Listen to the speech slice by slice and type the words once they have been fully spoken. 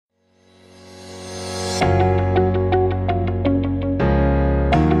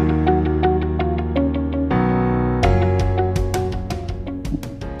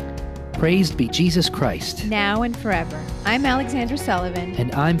Praised be Jesus Christ. Now and forever. I'm Alexandra Sullivan.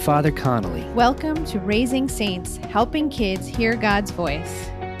 And I'm Father Connolly. Welcome to Raising Saints, helping kids hear God's voice.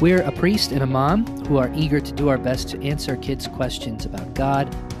 We're a priest and a mom who are eager to do our best to answer kids' questions about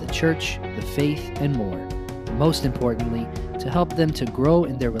God, the church, the faith, and more. And most importantly, to help them to grow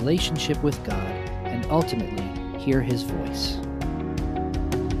in their relationship with God and ultimately hear His voice.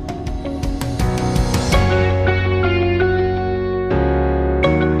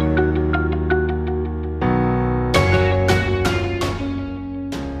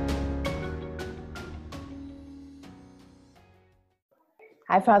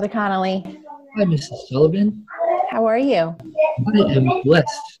 Hi, Father Connolly. Hi, Mrs. Sullivan. How are you? I am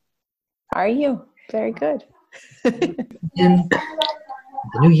blessed. Are you? Very good. In the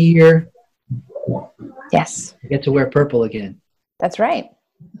new year, Yes, I get to wear purple again. that's right.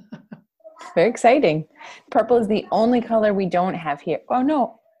 Very exciting. Purple is the only color we don't have here. Oh,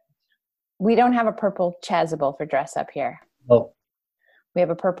 no. We don't have a purple chasuble for dress up here. Oh, We have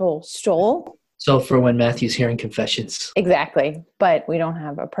a purple stole. so for when Matthew's hearing confessions. Exactly. But we don't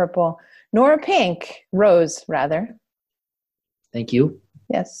have a purple nor a pink. Rose, rather. Thank you.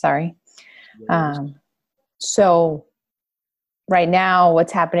 Yes, sorry. So right now,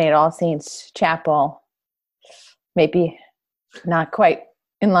 what's happening at All Saints Chapel maybe not quite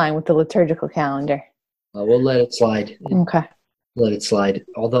in line with the liturgical calendar. We'll let it slide. Okay. Let it slide.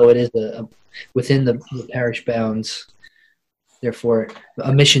 Although it is within the parish bounds, therefore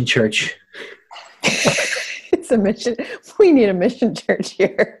a mission church. It's a mission. We need a mission church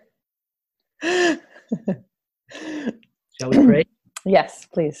here. Shall we pray? Yes,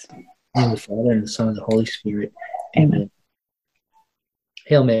 please. In the name of the Father, and the Son, and the Holy Spirit. Amen.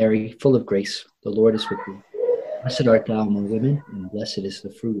 Hail Mary, full of grace, the Lord is with thee. Blessed art thou among women, and blessed is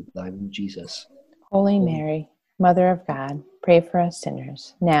the fruit of thy womb, Jesus. Holy Mary, Mother of God, pray for us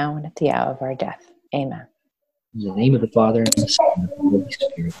sinners, now and at the hour of our death. Amen. In the name of the Father, and the Son, and the Holy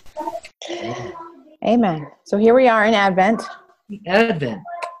Spirit. Amen. Amen. So here we are in Advent, Advent.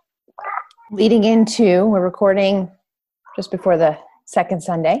 leading into, we're recording just before the second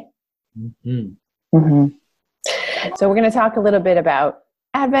Sunday. Mm-hmm. So we're going to talk a little bit about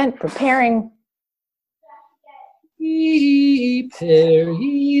Advent, preparing. Prepare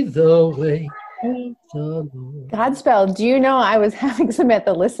ye the way of the Lord. Godspell, do you know I was having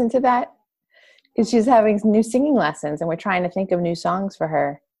Samantha listen to that? Because she's having new singing lessons, and we're trying to think of new songs for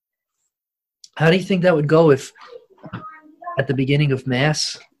her. How do you think that would go if at the beginning of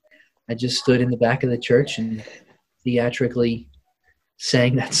Mass, I just stood in the back of the church and theatrically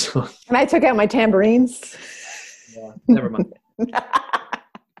sang that song? And I took out my tambourines. Yeah, never mind.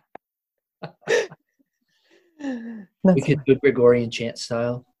 We could do Gregorian chant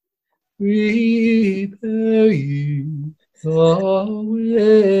style. Prepare ye the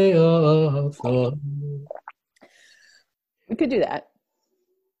way of the Lord. We could do that.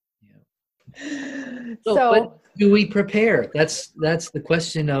 Yeah. So But do we prepare? That's the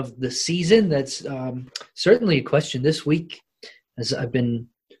question of the season. That's certainly a question this week, as I've been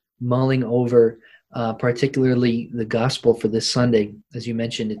mulling over, particularly the gospel for this Sunday. As you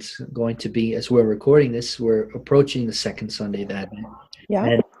mentioned, it's going to be, as we're recording this, we're approaching the second Sunday of Advent. yeah.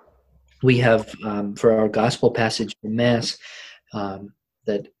 And we have, for our gospel passage for Mass,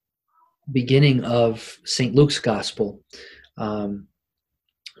 that beginning of St. Luke's gospel,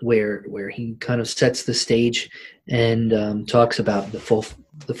 where he kind of sets the stage and talks about the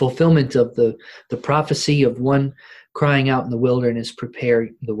fulfillment of the prophecy of one crying out in the wilderness, prepare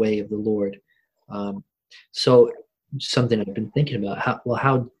the way of the Lord. So something I've been thinking about,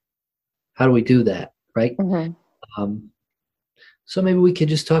 how do we do that, right? Mm-hmm. So maybe we could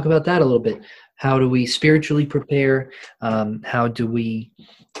just talk about that a little bit. How do we spiritually prepare? How do we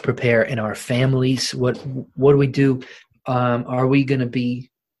prepare in our families? What do we do? Are we going to be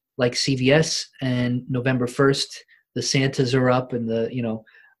like CVS and November 1st, the Santas are up and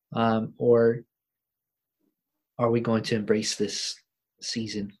or are we going to embrace this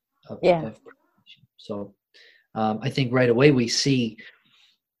season of preparation? So I think right away we see,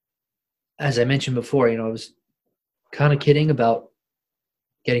 as I mentioned before, I was kind of kidding about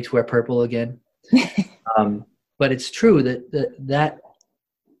getting to wear purple again. But it's true that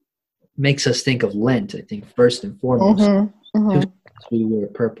makes us think of Lent, I think, first and foremost. Mm-hmm. Mm-hmm. We wear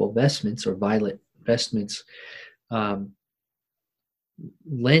purple vestments or violet vestments. Lent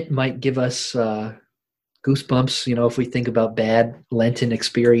might give us goosebumps, if we think about bad Lenten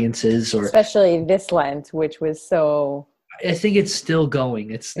experiences, or Especially this Lent, which was so. I think it's still going.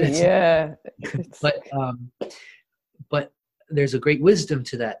 It's yeah. But there's a great wisdom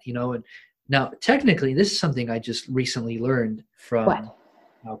to that, And now, technically, this is something I just recently learned from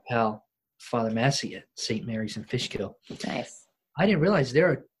our pal Father Massey at St. Mary's in Fishkill. Nice. I didn't realize there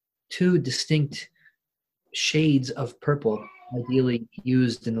are two distinct shades of purple ideally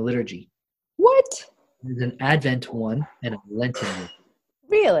used in the liturgy. What? There's an Advent one and a Lenten one.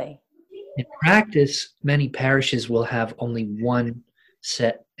 Really? In practice, many parishes will have only one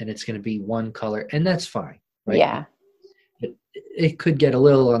set, and it's going to be one color, and that's fine, right? Yeah. It could get a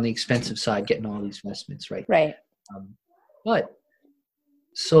little on the expensive side getting all these vestments, right? Right. But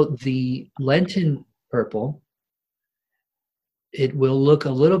so the Lenten purple, it will look a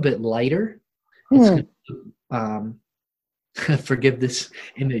little bit lighter. It's going to, forgive this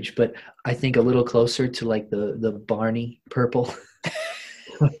image, but I think a little closer to like the Barney purple.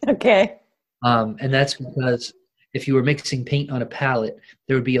 Okay. And that's because if you were mixing paint on a palette,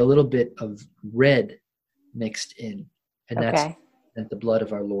 there would be a little bit of red mixed in. And that's the blood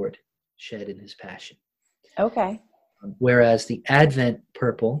of our Lord shed in his passion. Okay. Whereas the Advent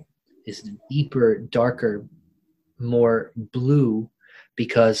purple is deeper, darker, more blue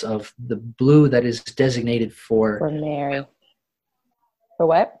because of the blue that is designated for Mary. For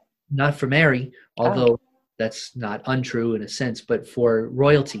what? Not for Mary, although that's not untrue in a sense, but for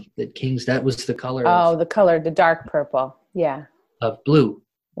royalty, that kings, that was the color. The dark purple. Yeah. Of blue.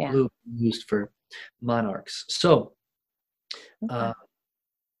 Yeah. Blue used for monarchs. So,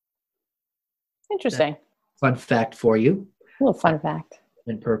 interesting. Fun fact for you. A little fun fact.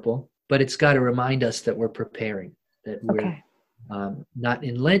 In purple, but it's got to remind us that we're preparing, that we're not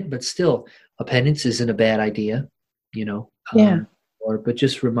in Lent, but still a penance isn't a bad idea, but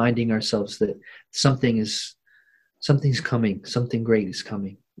just reminding ourselves that something's coming, something great is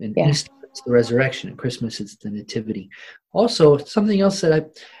coming. And Easter, it's the resurrection, and Christmas, it's the nativity. Also, something else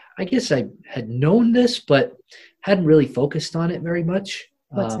that I guess I had known this, but hadn't really focused on it very much.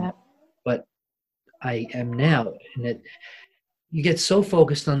 What's that? But I am now, and that you get so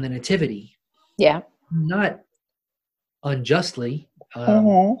focused on the nativity. Yeah. Not unjustly.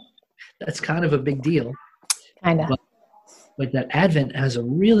 That's kind of a big deal. Kind of. But that Advent has a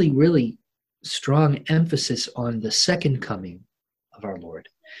really, really strong emphasis on the second coming of our Lord.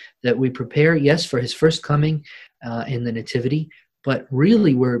 That we prepare, yes, for his first coming in the nativity, but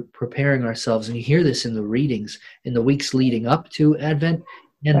really we're preparing ourselves, and you hear this in the readings, in the weeks leading up to Advent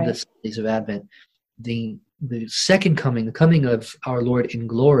and the Sundays of Advent. The second coming, the coming of our Lord in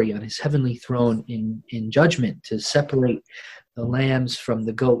glory on his heavenly throne in judgment, to separate the lambs from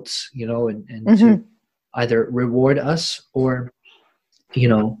the goats, and to either reward us or, I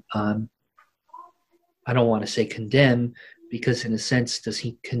don't want to say condemn, because in a sense, does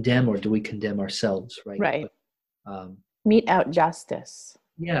he condemn or do we condemn ourselves, right? Right. But, mete out justice.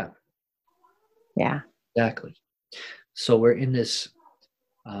 Yeah. Yeah. Exactly. So we're in this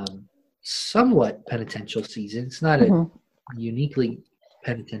somewhat penitential season. It's not a uniquely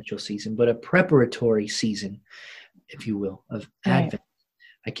penitential season, but a preparatory season, if you will, of Advent.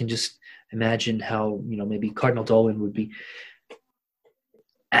 I can just imagine how, maybe Cardinal Dolan would be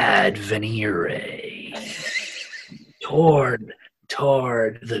advenire toward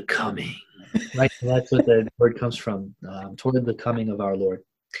the coming. Right? That's what the word comes from, toward the coming of our Lord.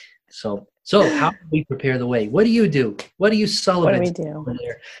 So how do we prepare the way? What do you do? What do you, Sullivan? What do we do?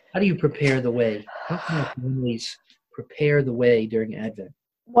 How do you prepare the way? How can our families prepare the way during Advent?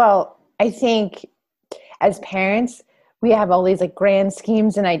 Well, I think as parents, we have all these like grand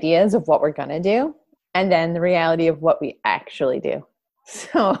schemes and ideas of what we're going to do, and then the reality of what we actually do.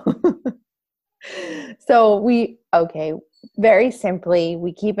 Very simply,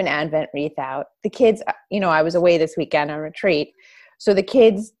 we keep an Advent wreath out. The kids, I was away this weekend on retreat, so the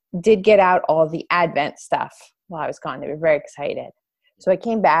kids did get out all the Advent stuff while I was gone. They were very excited. So I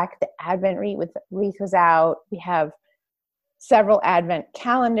came back, the Advent wreath was out. We have several Advent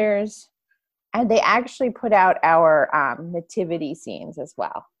calendars, and they actually put out our nativity scenes as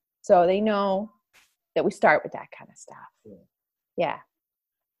well. So they know that we start with that kind of stuff. Yeah.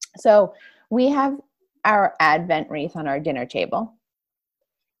 So we have our Advent wreath on our dinner table,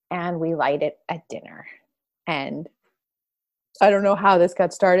 and we light it at dinner. And I don't know how this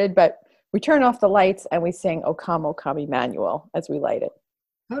got started, but we turn off the lights and we sing O Come, Emmanuel as we light it.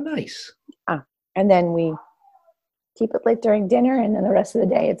 How nice. And then we keep it lit during dinner, and then the rest of the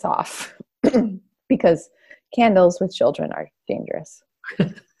day it's off because candles with children are dangerous.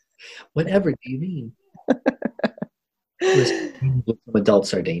 Whatever do you mean? Listen, some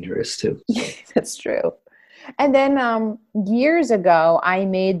adults are dangerous too. So. That's true. And then years ago, I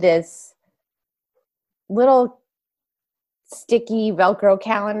made this little sticky Velcro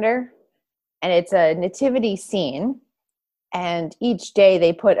calendar, and it's a nativity scene, and each day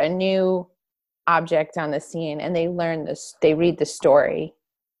they put a new object on the scene, and they read the story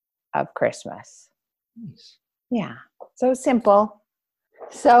of Christmas. Nice. Yeah. So simple.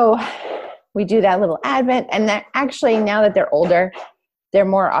 So we do that little Advent, and then actually now that they're older, they're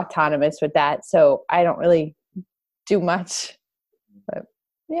more autonomous with that. So I don't really do much, but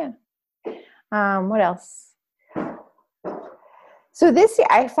yeah. What else? So this year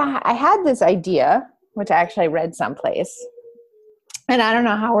I had this idea, which I actually read someplace, and I don't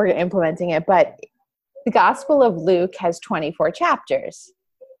know how we're implementing it, but the Gospel of Luke has 24 chapters.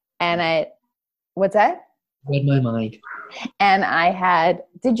 And what's that? Read my mind. And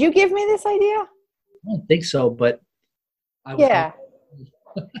did you give me this idea? I don't think so, but Yeah.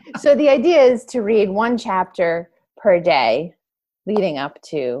 So the idea is to read one chapter per day leading up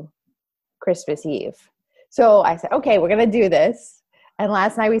to Christmas Eve. So I said, okay, we're going to do this. And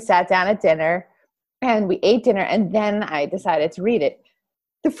last night we sat down at dinner and we ate dinner, and then I decided to read it.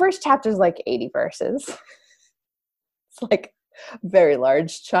 The first chapter is like 80 verses. It's like a very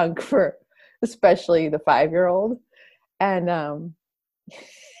large chunk for especially the 5-year-old. And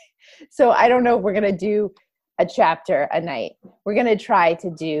so I don't know if we're going to do a chapter a night. We're going to try to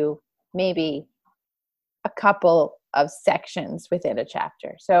do maybe a couple of sections within a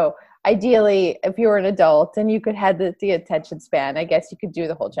chapter. So ideally, if you were an adult and you could have the attention span, I guess you could do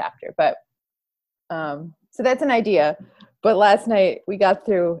the whole chapter. But so that's an idea. But last night we got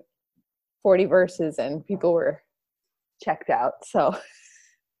through 40 verses and people were checked out. So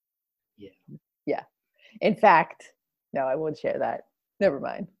yeah. In fact, no, I won't share that. Never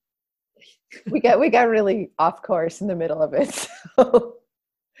mind. We got really off course in the middle of it. So.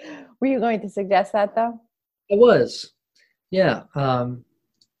 Were you going to suggest that though? I was. Yeah.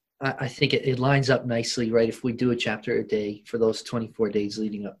 I think it lines up nicely, right? If we do a chapter a day for those 24 days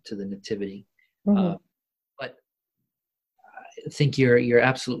leading up to the Nativity. Mm-hmm. But I think you're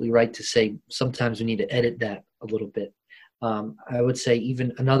absolutely right to say sometimes we need to edit that a little bit. I would say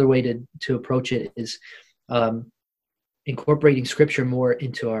even another way to approach it is incorporating scripture more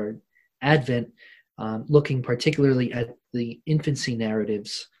into our Advent, looking particularly at the infancy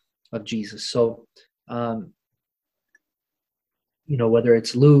narratives of Jesus. So, whether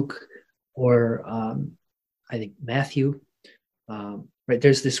it's Luke or I think Matthew, right?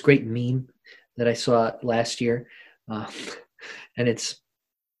 There's this great meme that I saw last year, and it's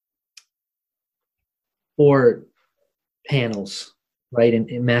 4 panels, right?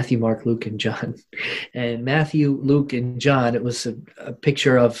 In Matthew, Mark, Luke, and John. And Matthew, Luke, and John, it was a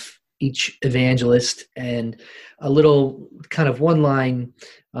picture of each evangelist and a little kind of one-line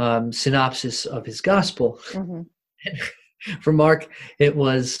synopsis of his gospel. Mm-hmm. For Mark, it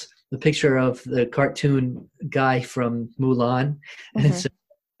was the picture of the cartoon guy from Mulan, and it said,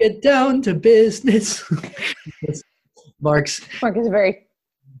 "Get down to business." Mark is very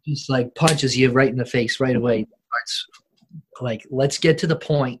just like punches you right in the face right away. Mark's like, let's get to the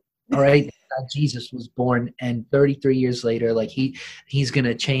point. All right. Jesus was born, and 33 years later, like he's going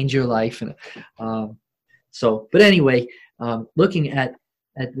to change your life. And but anyway, looking at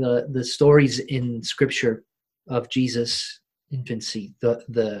the stories in scripture of Jesus' infancy,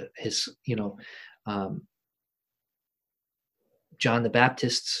 his John the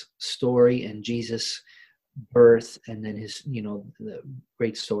Baptist's story and Jesus' birth, and then his the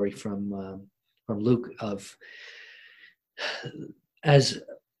great story from Luke of as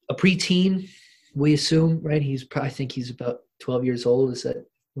a preteen, we assume, right? I think he's about 12 years old. Is that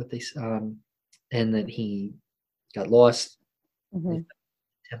what they? And that he got lost in the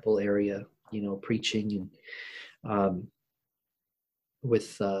temple area, preaching and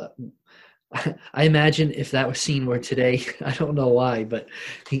with. I imagine if that was seen were today, I don't know why, but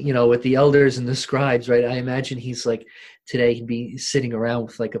with the elders and the scribes, right? I imagine he's like today he'd be sitting around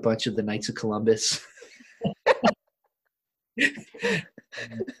with like a bunch of the Knights of Columbus.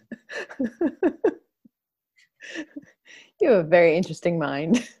 You have a very interesting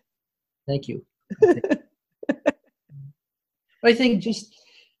mind. Thank you. I think just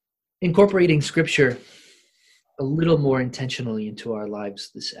incorporating scripture a little more intentionally into our lives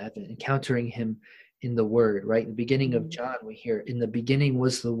this Advent, encountering him in the Word, right? In the beginning of John, we hear, in the beginning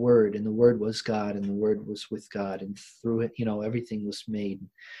was the Word, and the Word was God, and the Word was with God, and through it, everything was made.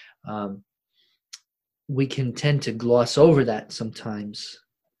 We can tend to gloss over that sometimes,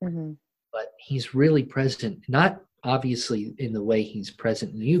 but he's really present, not obviously in the way he's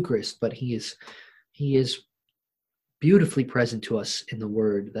present in the Eucharist, but he is beautifully present to us in the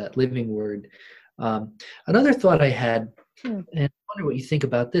Word, that living Word. Another thought I had, and I wonder what you think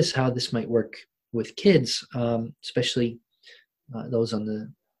about this, how this might work with kids, especially those on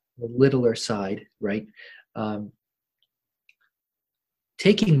the littler side, right?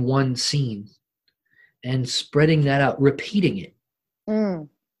 Taking one scene and spreading that out, repeating it.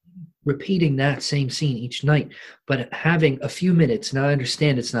 repeating that same scene each night, but having a few minutes. Now I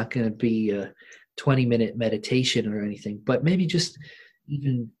understand it's not going to be a 20-minute meditation or anything, but maybe just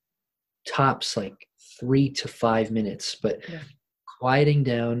even tops like 3 to 5 minutes, but Yeah. quieting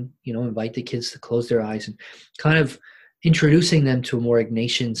down, invite the kids to close their eyes and kind of introducing them to a more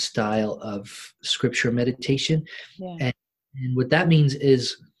Ignatian style of scripture meditation. Yeah. And what that means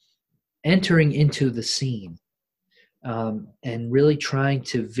is entering into the scene, and really trying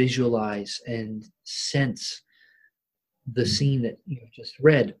to visualize and sense the scene that you've just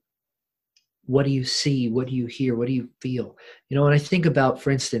read. What do you see? What do you hear? What do you feel? And I think about,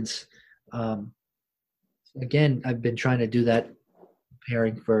 for instance, again, I've been trying to do that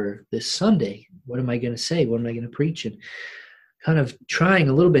preparing for this Sunday. What am I going to say? What am I going to preach? And kind of trying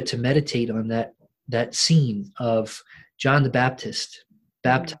a little bit to meditate on that scene of John the Baptist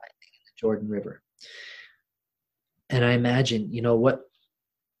baptizing in the Jordan River. And I imagine, what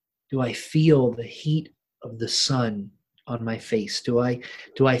do I feel? The heat of the sun on my face? Do I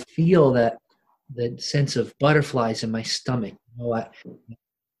feel that sense of butterflies in my stomach?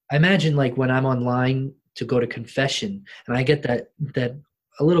 I imagine, like, when I'm online to go to confession and I get that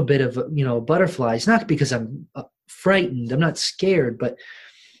a little bit of butterflies, not because I'm frightened, I'm not scared, but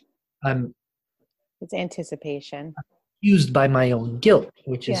it's anticipation, used by my own guilt,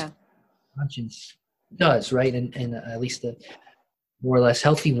 which is conscience does, right? And at least the more or less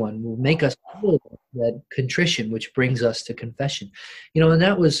healthy one will make us feel that contrition, which brings us to confession. And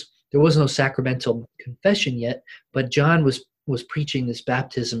there was no sacramental confession yet, but John was preaching this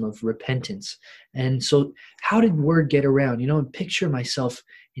baptism of repentance. And so how did word get around? And picture myself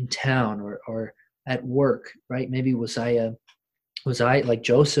in town or at work, right? Maybe was I like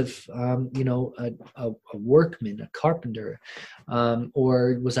Joseph, a workman, a carpenter,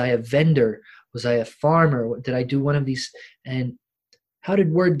 or was I a vendor? Was I a farmer? Did I do one of these? And how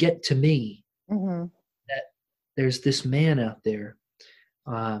did word get to me that there's this man out there?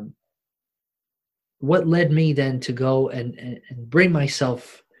 What led me then to go and bring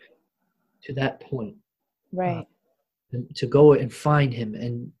myself to that point? Right. To go and find him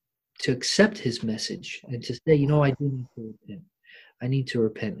and to accept his message and to say, I do need to repent. I need to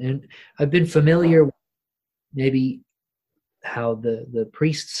repent. And I've been familiar with maybe how the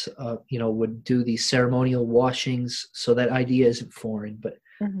priests, would do these ceremonial washings. So that idea isn't foreign, but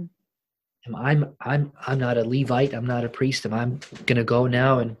I'm not a Levite. I'm not a priest. And I'm going to go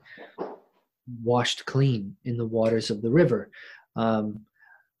now and washed clean in the waters of the river. I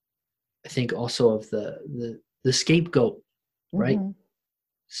think also of the scapegoat, right?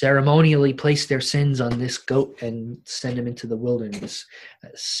 Ceremonially place their sins on this goat and send him into the wilderness,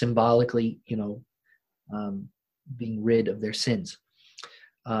 symbolically, being rid of their sins.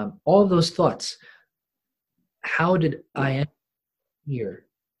 All of those thoughts. How did I end here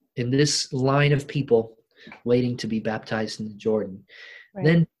in this line of people waiting to be baptized in the Jordan? Right.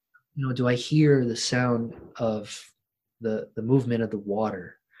 Then, do I hear the sound of the movement of the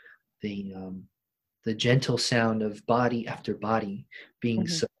water, the gentle sound of body after body being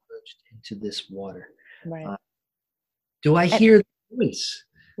submerged into this water? Right. Do I hear the voice?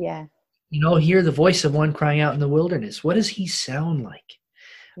 Yeah. Hear the voice of one crying out in the wilderness. What does he sound like?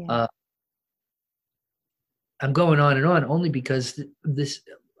 Yeah. I'm going on and on only because this,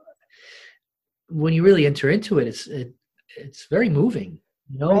 when you really enter into it, it's very moving.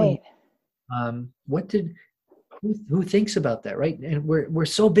 Right. Who thinks about that, right? And we're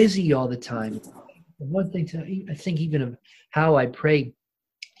so busy all the time. One thing I think even of how I pray,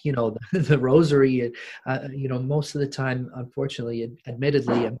 the rosary, most of the time, unfortunately,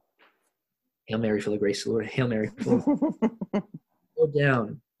 admittedly, Hail Mary, full of grace, the Lord, Hail Mary, full of go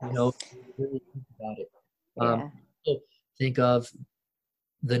down, really think about it. So think of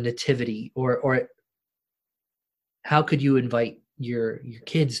the nativity, or how could you invite your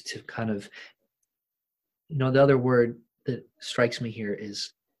kids to kind of, the other word that strikes me here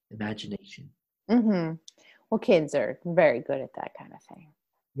is imagination. Well, kids are very good at that kind of thing.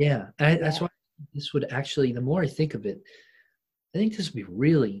 Yeah. That's why this would actually, the more I think of it, I think this would be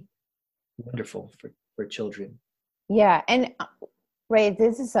really wonderful for children. Yeah. And right,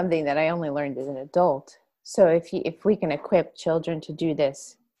 this is something that I only learned as an adult. So if we can equip children to do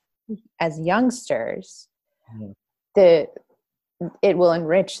this as youngsters, it will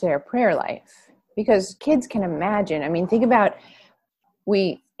enrich their prayer life, because kids can imagine. I mean, think about,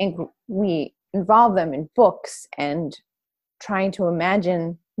 we involve them in books and trying to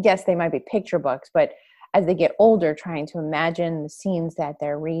imagine. Yes, they might be picture books, but as they get older, trying to imagine the scenes that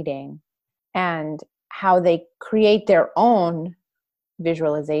they're reading and how they create their own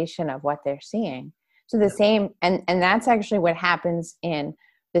visualization of what they're seeing. So the same, and that's actually what happens in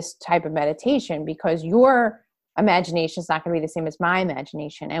this type of meditation, because your imagination is not going to be the same as my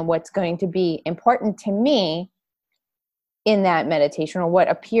imagination. And what's going to be important to me in that meditation, or what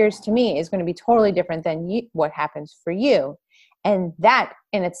appears to me, is going to be totally different than what happens for you. And that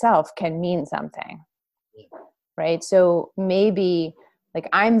in itself can mean something. Right? So maybe like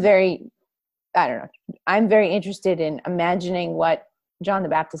I'm very interested in imagining what John the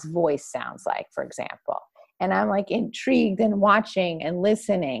Baptist's voice sounds like, for example. And I'm like intrigued and watching and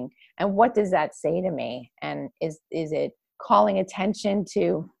listening. And what does that say to me? And is it calling attention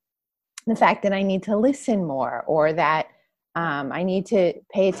to the fact that I need to listen more, or that I need to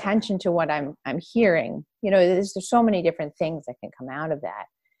pay attention to what I'm hearing? There's so many different things that can come out of that.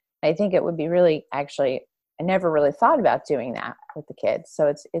 I think it would be really, actually, I never really thought about doing that with the kids.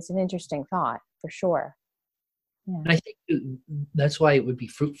 So it's an interesting thought for sure. Yeah. And I think that's why it would be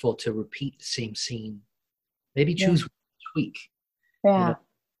fruitful to repeat the same scene. Maybe choose each week. Yeah.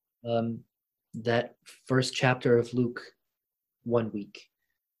 That first chapter of Luke 1 week.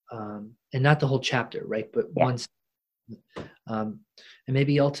 And not the whole chapter, right? But once. And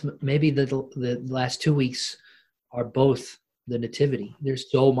maybe the last 2 weeks are both the nativity.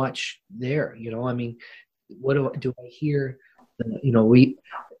 There's so much there, I mean, what do I hear? We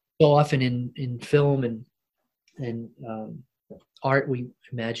so often in film and art, we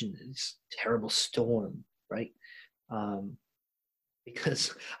imagine this terrible storm, right?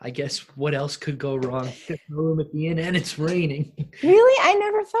 Because I guess what else could go wrong? There's no room at the inn and it's raining. Really? I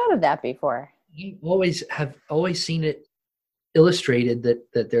never thought of that before. You have always seen it illustrated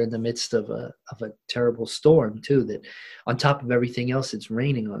that they're in the midst of a terrible storm too, that on top of everything else, it's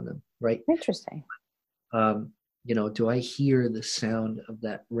raining on them, right? Interesting. Do I hear the sound of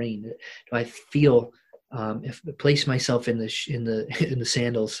that rain? Do I feel, if I place myself in the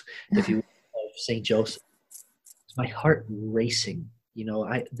sandals, if you will, of Saint Joseph, is my heart racing?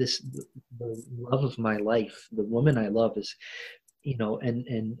 The love of my life, the woman I love is,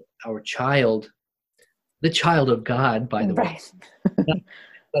 and our child, the child of God, by the way.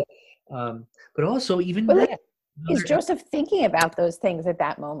 But also even that. Is Joseph thinking about those things at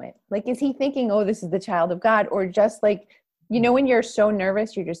that moment? Like, is he thinking, oh, this is the child of God? Or just like, when you're so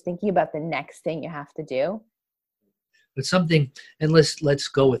nervous, you're just thinking about the next thing you have to do? But something, and let's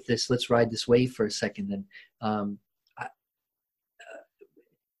go with this. Let's ride this wave for a second. Then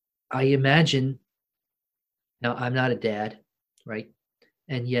I imagine, now I'm not a dad, right?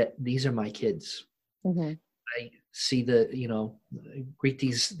 And yet these are my kids. Mm-hmm. I see greet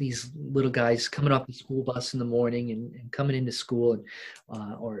these little guys coming off the school bus in the morning and coming into school and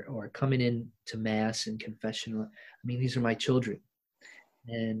or coming in to mass and confession. I mean, these are my children,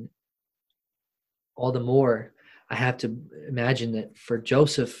 and all the more I have to imagine that for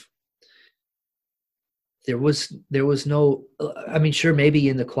Joseph, there was no. I mean, sure, maybe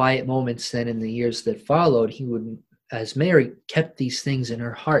in the quiet moments, then in the years that followed, he wouldn't. As Mary kept these things in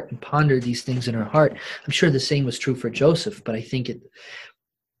her heart and pondered these things in her heart, I'm sure the same was true for Joseph. But I think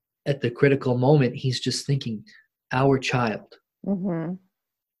at the critical moment, he's just thinking, our child. Mm-hmm.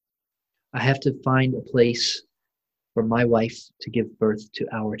 I have to find a place for my wife to give birth to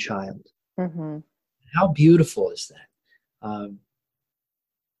our child. Mm-hmm. How beautiful is that?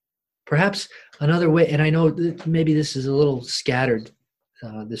 Perhaps another way, and I know that maybe this is a little scattered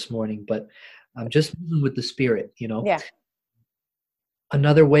this morning, but I'm just moving with the Spirit, Yeah.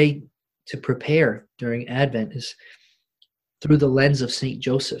 Another way to prepare during Advent is through the lens of Saint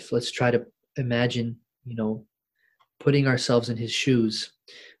Joseph. Let's try to imagine, putting ourselves in his shoes,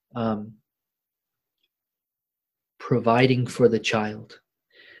 providing for the child,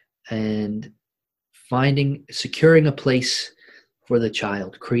 and securing a place for the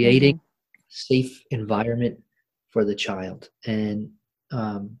child, creating a safe environment for the child. And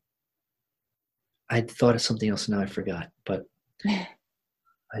I thought of something else, now I forgot, but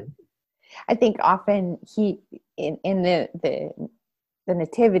I think often in the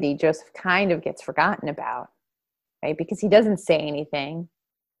nativity, Joseph kind of gets forgotten about, right? Because he doesn't say anything,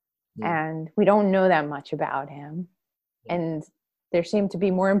 and we don't know that much about him. And there seem to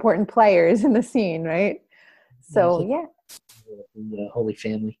be more important players in the scene, right? So, the Holy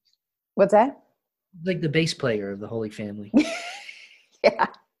Family. What's that? Like the bass player of the Holy Family. Yeah.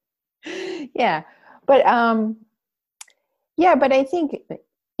 Yeah. But but I think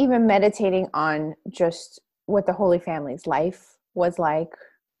even meditating on just what the Holy Family's life was like,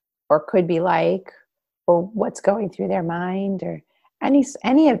 or could be like, or what's going through their mind, or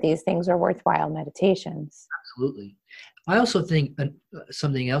any of these things are worthwhile meditations. Absolutely. I also think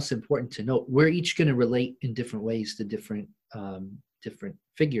something else important to note: we're each going to relate in different ways to different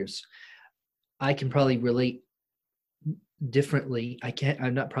figures. I can probably relate differently.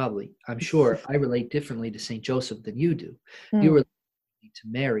 I'm not probably, I'm sure I relate differently to St. Joseph than you do. You Mm, relate to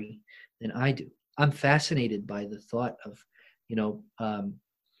Mary than I do. I'm fascinated by the thought of, you know,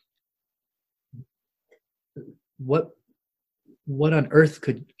 what what on earth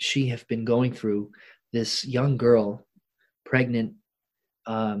could she have been going through? This young girl, pregnant,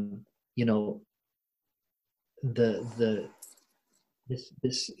 um, you know, the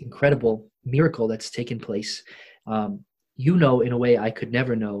this incredible miracle that's taken place. In a way I could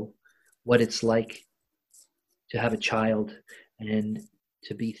never know what it's like to have a child and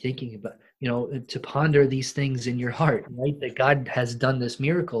to be thinking about, to ponder these things in your heart, right? That God has done this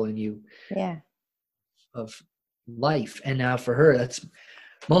miracle in you yeah. of life. And now for her, that's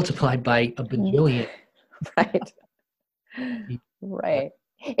multiplied by a Mm. bajillion. Right. Right.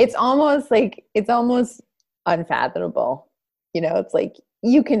 It's almost unfathomable. It's like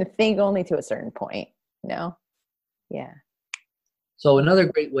you can think only to a certain point, you know? Yeah. So another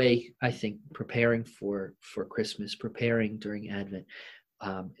great way, I think, preparing for Christmas, preparing during Advent,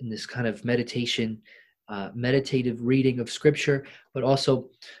 in this kind of meditative reading of Scripture, but also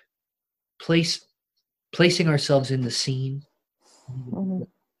placing ourselves in the scene, Mhm.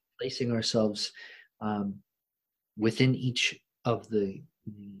 placing ourselves um, within each of the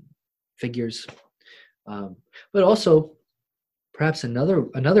figures, but also perhaps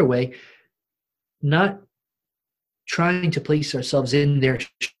another way, not trying to place ourselves in their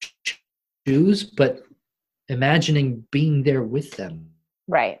shoes, but imagining being there with them.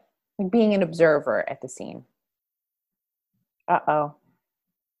 Right. Like being an observer at the scene. Uh-oh.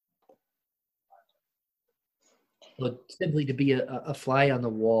 But simply to be a fly on the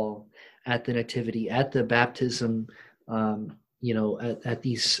wall at the nativity, at the baptism, at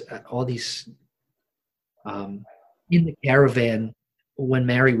these all these in the caravan when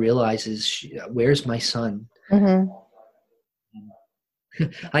Mary realizes, where's my son? Mm-hmm.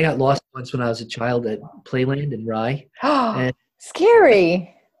 I got lost once when I was a child at Playland in Rye, and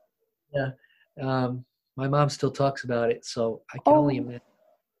Scary. yeah, my mom still talks about it, so I can only Oh, imagine.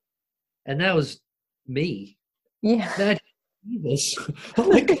 And that was me. yeah. Imagine this. Oh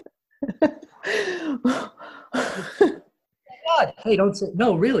my God! Hey, don't say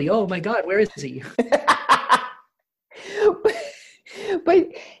no. Really? Oh my God! Where is he? But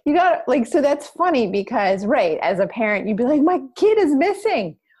you got like, so that's funny because, right, as a parent, you'd be like, my kid is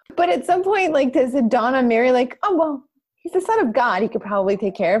missing. But at some point, like, does it dawn on Mary, like, oh, well, he's the son of God. He could probably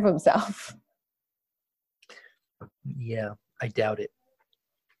take care of himself. Yeah, I doubt it.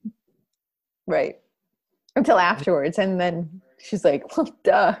 Right. Until afterwards. And then she's like, well,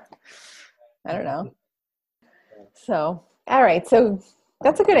 duh. I don't know. So, all right. So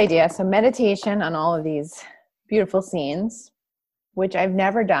that's a good idea. So meditation on all of these beautiful scenes, which I've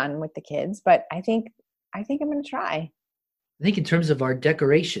never done with the kids, but I think I'm going to try. I think in terms of our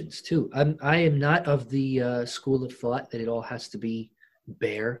decorations too, I am not of the school of thought that it all has to be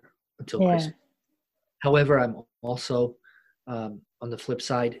bare until Yeah. Christmas. However, I'm also on the flip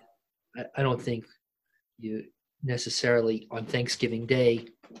side. I don't think you necessarily on Thanksgiving Day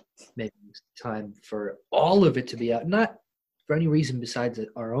maybe it's time for all of it to be out. Not for any reason besides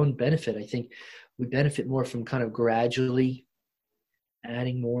our own benefit. I think we benefit more from kind of gradually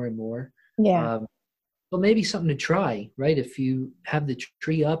adding more and more. Yeah. Um, Well, maybe something to try, right? If you have the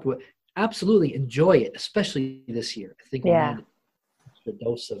tree up, absolutely enjoy it, especially this year. I think we Yeah. need a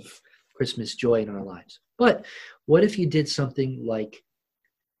dose of Christmas joy in our lives. But what if you did something like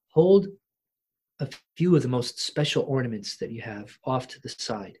hold a few of the most special ornaments that you have off to the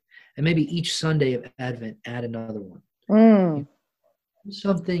side, and maybe each Sunday of Advent add another one? Mm.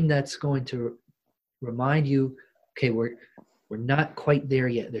 Something that's going to remind you, okay, we're not quite there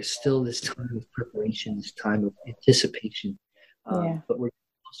yet. There's still this time of preparation, this time of anticipation, Yeah. but we're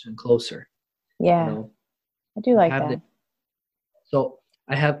closer and closer. You Yeah. know, I do like have the that. so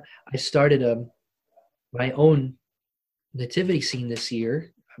I started my own nativity scene this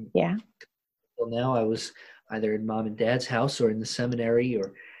year. Yeah. Well, now I was either in mom and dad's house or in the seminary,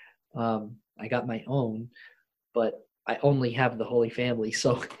 or I got my own, but I only have the Holy Family.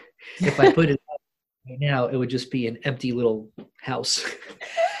 So if I put it up right now, it would just be an empty little house.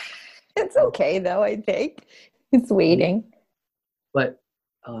 It's okay though, I think. It's waiting. But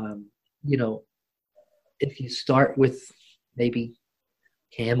um, you know, if you start with maybe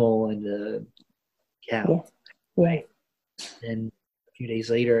camel and a Yeah. cow, Yeah. right? Then a few days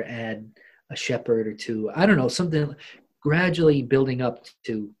later, add a shepherd or two. I don't know, something gradually building up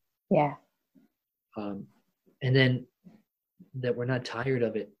to, Yeah. um, and then that we're not tired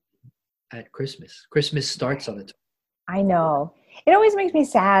of it at Christmas. Christmas starts on the I know. It always makes me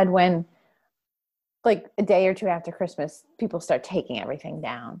sad when like a day or two after Christmas, people start taking everything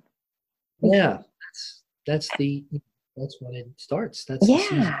down. Yeah, that's when it starts. That's the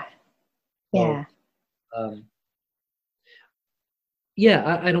season. Yeah. So Yeah. um,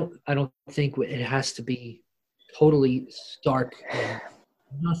 yeah, I don't think it has to be totally stark and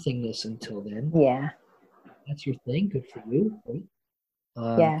nothingness until then. Yeah. That's your thing. Good for you. Right?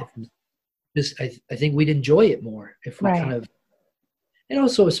 Yeah. If just I think we'd enjoy it more if we kind Right. of, and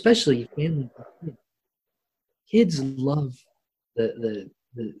also especially family. Kids love the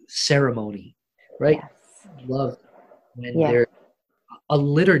ceremony, right? Yes. Love when Yeah. there's a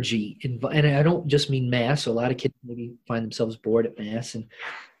liturgy, and I don't just mean mass. A lot of kids maybe find themselves bored at mass, and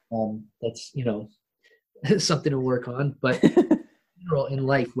that's something to work on. But in general, in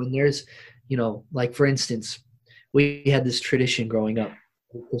life, when there's like for instance, we had this tradition growing up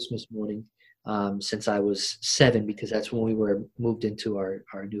on Christmas morning since I was 7, because that's when we were moved into our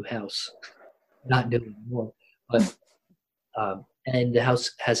new house. Not new anymore, but and the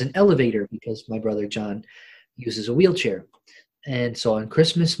house has an elevator because my brother John uses a wheelchair. And so on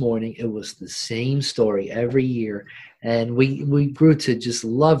Christmas morning, it was the same story every year, and we grew to just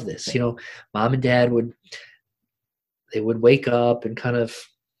love this. Mom and Dad would wake up and kind of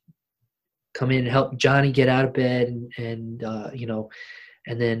come in and help Johnny get out of bed, and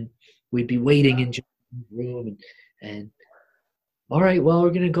then we'd be waiting in Johnny's room, and all right, well, we're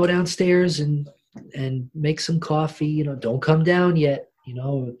gonna go downstairs and make some coffee. Don't come down yet.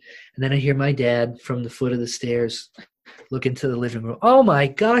 And then I hear my dad from the foot of the stairs look into the living room. Oh my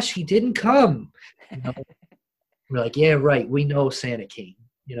gosh, he didn't come. We're like, yeah, right. We know Santa came.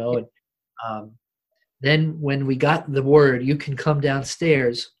 And then when we got the word, you can come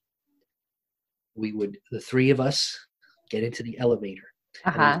downstairs, the three of us, get into the elevator.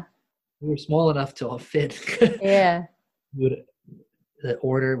 Uh-huh. We were small enough to all fit. Yeah. The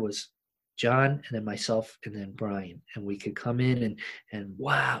order was John, and then myself, and then Brian, and we could come in and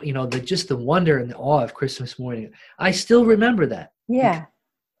wow, just the wonder and the awe of Christmas morning. I still remember that. Yeah.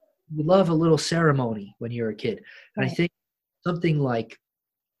 You love a little ceremony when you're a kid, and Right. I think something like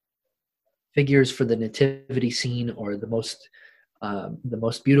figures for the nativity scene, or the most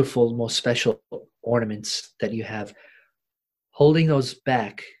beautiful, most special ornaments that you have, holding those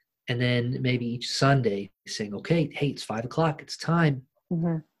back, and then maybe each Sunday saying, okay, hey, it's 5 o'clock, it's time.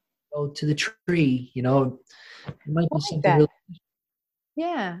 Mm-hmm. Go to the tree. It might I be like something that. really.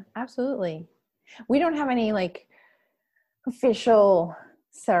 Yeah, absolutely. We don't have any like official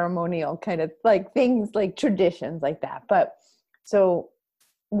ceremonial kind of like things, like traditions like that. But so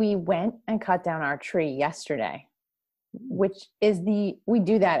we went and cut down our tree yesterday, which is we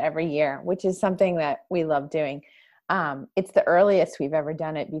do that every year, which is something that we love doing. It's the earliest we've ever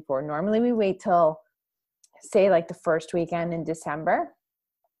done it before. Normally we wait till, say, like the first weekend in December.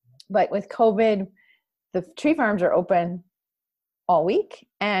 But with COVID, the tree farms are open all week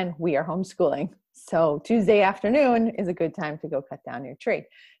and we are homeschooling. So Tuesday afternoon is a good time to go cut down your tree.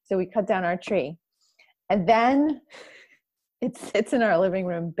 So we cut down our tree, and then it sits in our living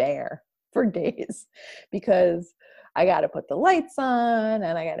room bare for days because I got to put the lights on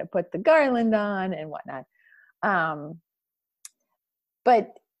and I got to put the garland on and whatnot.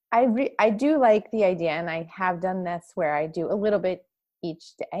 But I do like the idea, and I have done this where I do a little bit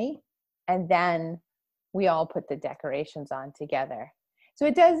each day, and then we all put the decorations on together. So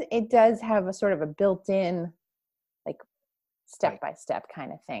it does have a sort of a built-in, like, step-by-step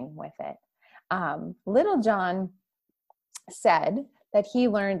kind of thing with it. Little John said that he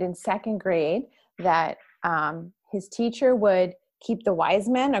learned in second grade that his teacher would keep the wise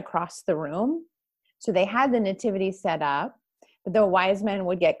men across the room. So they had the nativity set up, but the wise men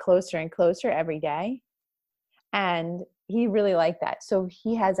would get closer and closer every day. And he really liked that. So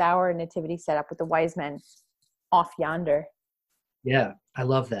he has our nativity set up with the wise men off yonder. Yeah, I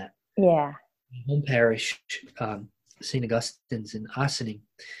love that. Yeah. My home parish, St. Augustine's in Ossining,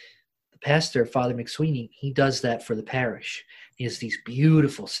 the pastor, Father McSweeney, he does that for the parish. He has these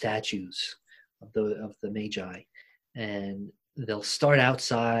beautiful statues of the Magi, and they'll start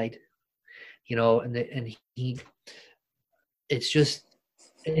outside, and he, it's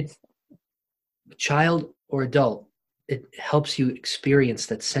child or adult, it helps you experience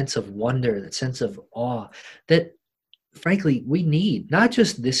that sense of wonder, that sense of awe that frankly we need, not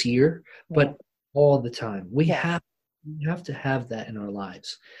just this year, but all the time. We have to have that in our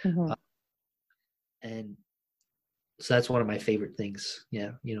lives. Mm-hmm. And so that's one of my favorite things.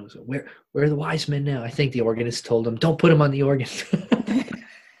 Yeah. So where are the wise men now? I think the organist told him, don't put them on the organ.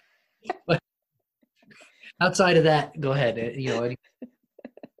 But outside of that, go ahead.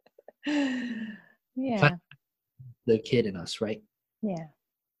 Yeah. The kid in us, right? Yeah.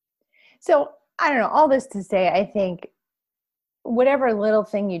 So I don't know, all this to say, I think whatever little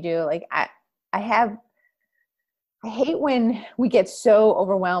thing you do, like I hate when we get so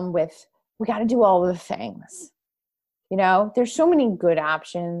overwhelmed with, we got to do all the things. There's so many good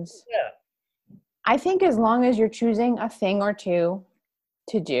options. Yeah. I think as long as you're choosing a thing or two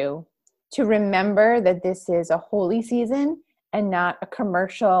to do, to remember that this is a holy season and not a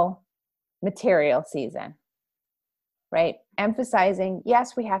commercial material season, right? Emphasizing,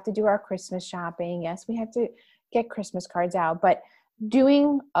 yes, we have to do our Christmas shopping. Yes, we have to get Christmas cards out, but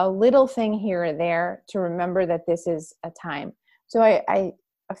doing a little thing here or there to remember that this is a time. So I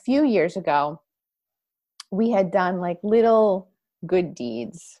a few years ago, we had done like little good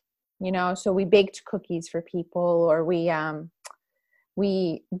deeds, so we baked cookies for people, or we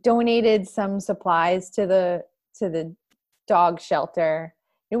donated some supplies to the dog shelter.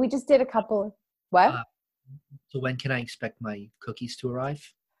 We just did a couple. What? So when can I expect my cookies to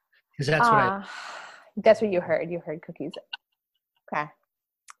arrive? Because that's what you heard. You heard cookies. Okay.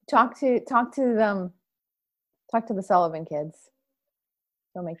 Talk to them. Talk to the Sullivan kids.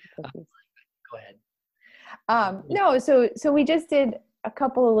 They'll make you cookies. Go ahead. No, so we just did a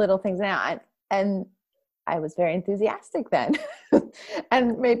couple of little things now, and I was very enthusiastic then,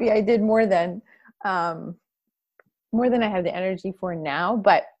 and maybe I did more than I have the energy for now.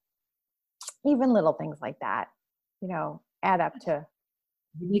 But even little things like that, add up to.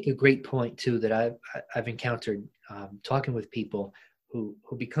 You make a great point too that I've encountered talking with people who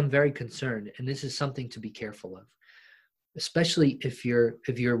become very concerned, and this is something to be careful of, especially if you're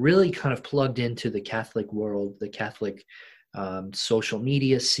really kind of plugged into the Catholic world, the Catholic social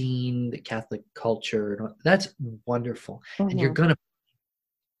media scene, the Catholic culture. That's wonderful, and you're gonna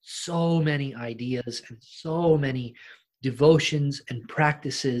so many ideas and so many devotions and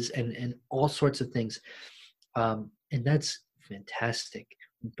practices and all sorts of things, and that's fantastic.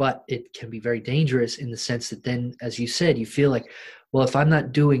 But it can be very dangerous in the sense that then, as you said, you feel like, well, if I'm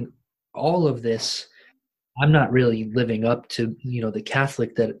not doing all of this, I'm not really living up to the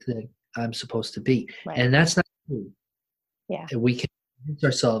Catholic that I'm supposed to be. Right. And that's not true. Yeah. And we can convince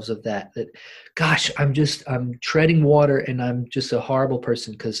ourselves of that gosh, I'm treading water and I'm just a horrible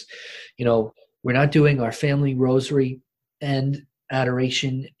person because we're not doing our family rosary and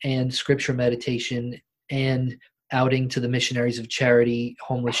adoration and scripture meditation and outing to the missionaries of charity,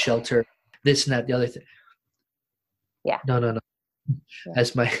 homeless shelter, this and that, the other thing. Yeah. No. Yeah.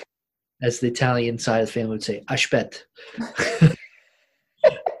 As the Italian side of the family would say, aspet.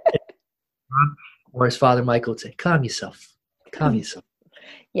 Or as Father Michael would say, calm yourself.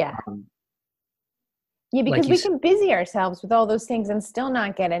 Yeah. Yeah, because we can busy ourselves with all those things and still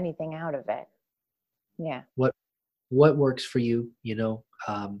not get anything out of it. Yeah. What works for you,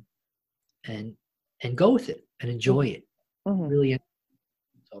 and go with it and enjoy it. Really.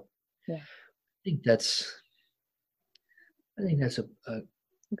 So yeah. I think that's a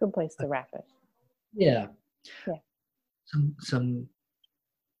good place to wrap it. Yeah. Yeah. Some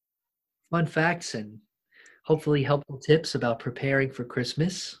fun facts and hopefully helpful tips about preparing for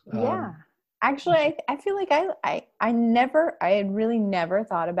Christmas. Yeah. Actually, I feel like I had really never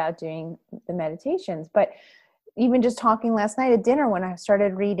thought about doing the meditations, but even just talking last night at dinner when I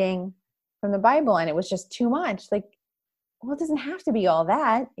started reading from the Bible and it was just too much, like, well, it doesn't have to be all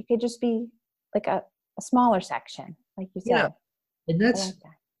that. It could just be like a smaller section, like you said. Yeah. And that's like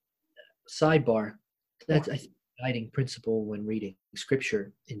that. Sidebar. That's I think a guiding principle when reading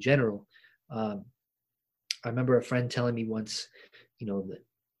scripture in general. I remember a friend telling me once, that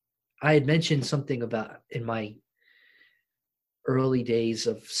I had mentioned something about in my early days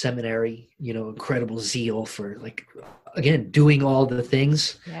of seminary, incredible zeal for again, doing all the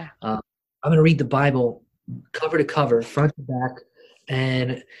things. Yeah. I'm going to read the Bible cover to cover, front to back.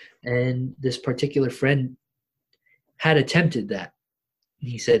 And this particular friend had attempted that.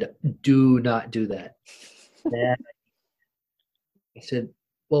 He said, do not do that. I said,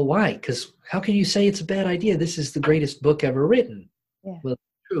 well, why? Because how can you say it's a bad idea? This is the greatest book ever written. Yeah. Well, it's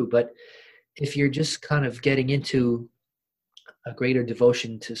true. But if you're just kind of getting into a greater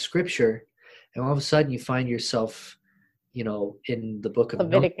devotion to scripture, and all of a sudden you find yourself, in the book of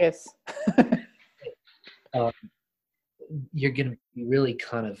Leviticus, you're going to be really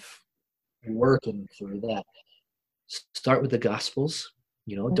kind of working through that. Start with the Gospels,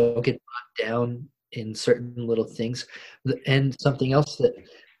 don't get bogged down in certain little things. And something else that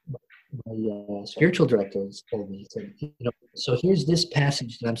my spiritual director has told me, he said, so here's this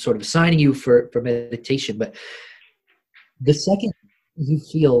passage that I'm sort of assigning you for meditation, but the second you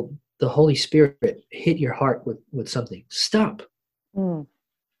feel the Holy Spirit hit your heart with something, stop.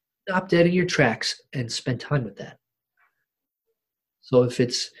 Stop dead in your tracks and spend time with that. So if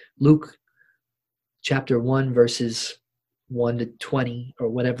it's Luke chapter 1, verses 1 to 20, or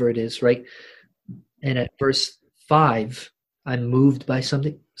whatever it is, right? And at verse 5, I'm moved by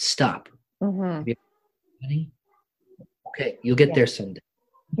something. Stop. Mm-hmm. Okay, you'll get Yeah. there someday.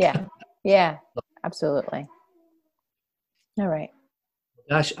 Yeah. Yeah. Absolutely. All right.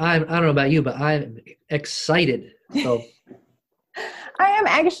 Gosh, I don't know about you, but I'm excited. So I am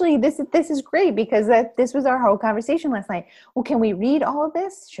actually. This is great because this was our whole conversation last night. Well, can we read all of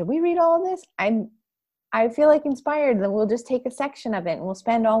this? Should we read all of this? I feel like inspired that we'll just take a section of it and we'll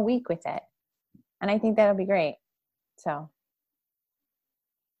spend all week with it. And I think that'll be great. So,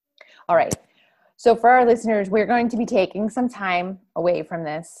 all right. So for our listeners, we're going to be taking some time away from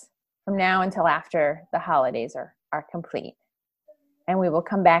this from now until after the holidays are complete. And we will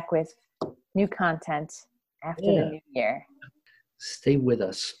come back with new content after the new year. Stay with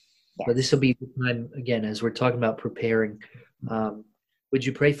us. Yes. But this will be the time, again, as we're talking about preparing. Would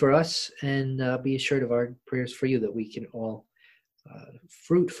you pray for us and be assured of our prayers for you, that we can all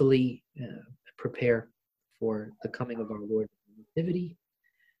fruitfully prepare for the coming of our Lord in Nativity,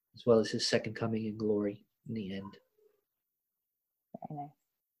 as well as his second coming in glory in the end. Very nice.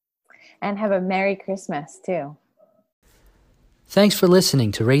 And have a Merry Christmas, too. Thanks for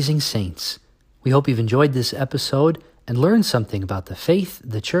listening to Raising Saints. We hope you've enjoyed this episode and learned something about the faith,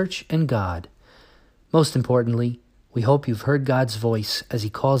 the church, and God. Most importantly, we hope you've heard God's voice as he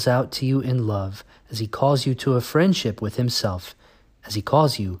calls out to you in love, as he calls you to a friendship with himself, as he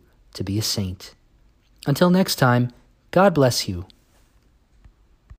calls you to be a saint. Until next time, God bless you.